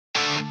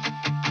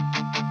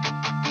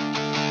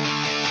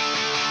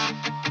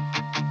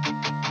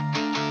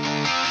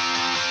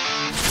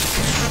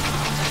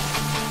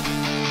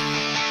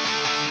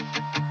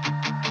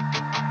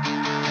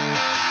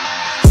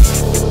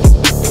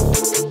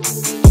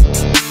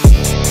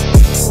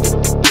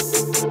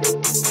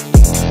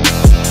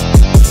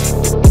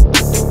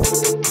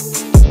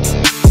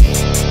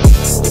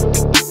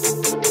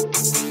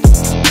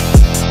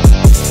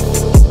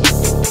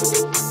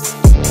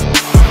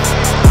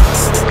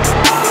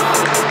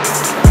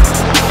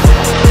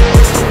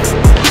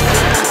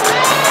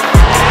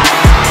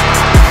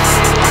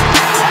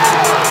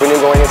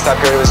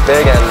period was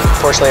big, and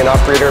fortunately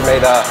enough, Reader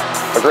made a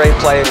great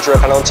play and drew a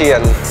penalty,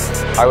 and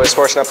I was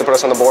fortunate enough to put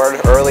us on the board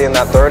early in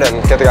that third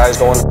and get the guys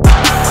going.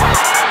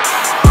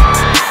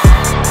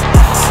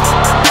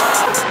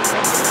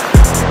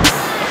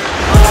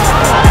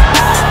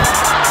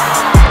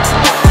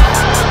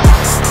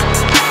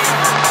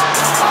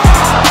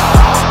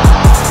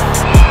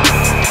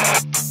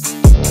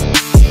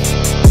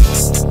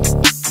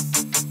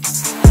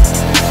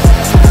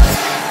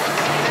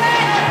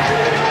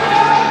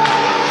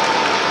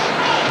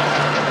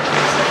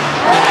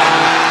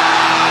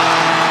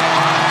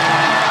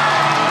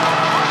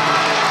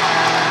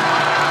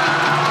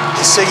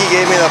 Siggy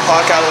gave me the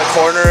puck out of the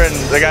corner, and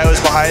the guy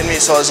was behind me,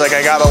 so I was like,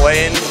 I got a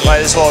lane,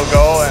 might as well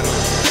go, and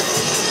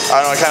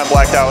I don't know, I kind of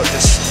blacked out,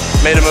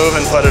 just made a move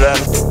and put it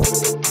in.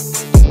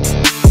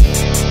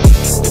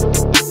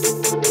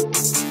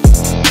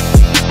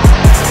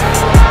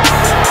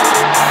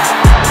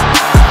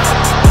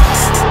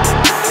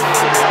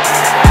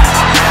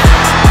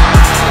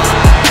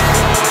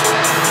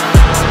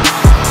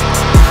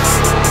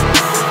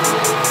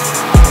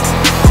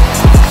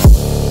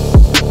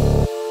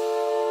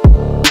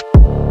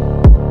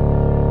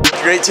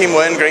 Great team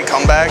win, great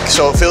comeback,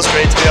 so it feels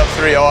great to be up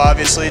 3-0,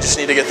 obviously, just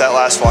need to get that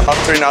last one. Up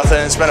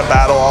 3-0, it's been a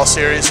battle all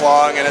series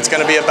long, and it's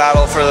going to be a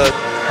battle for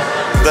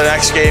the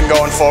next game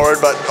going forward,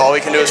 but all we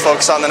can do is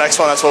focus on the next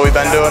one. That's what we've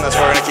been doing, that's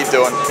what we're going to keep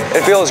doing.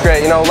 It feels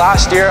great. You know,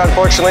 last year,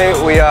 unfortunately,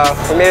 we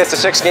made it to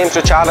 6 games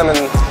with Chatham, and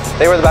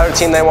they were the better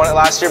team. They won it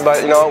last year,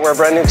 but you know, we're a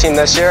brand new team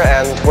this year,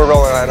 and we're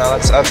rolling right now.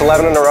 That's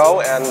 11 in a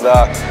row, and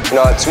you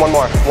know, it's one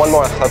more.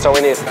 That's all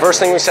we need. First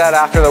thing we said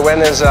after the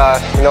win is,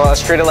 you know,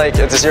 let's treat it like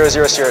it's a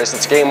 0-0 series.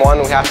 It's game 1.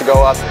 We have to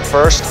go up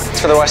first.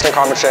 It's for the Western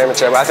Conference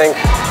Championship. I think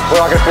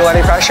we're not going to feel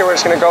any pressure. We're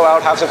just going to go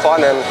out, have some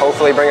fun, and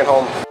hopefully bring it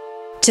home.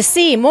 To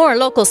see more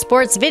local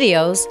sports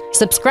videos,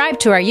 subscribe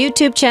to our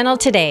YouTube channel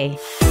today.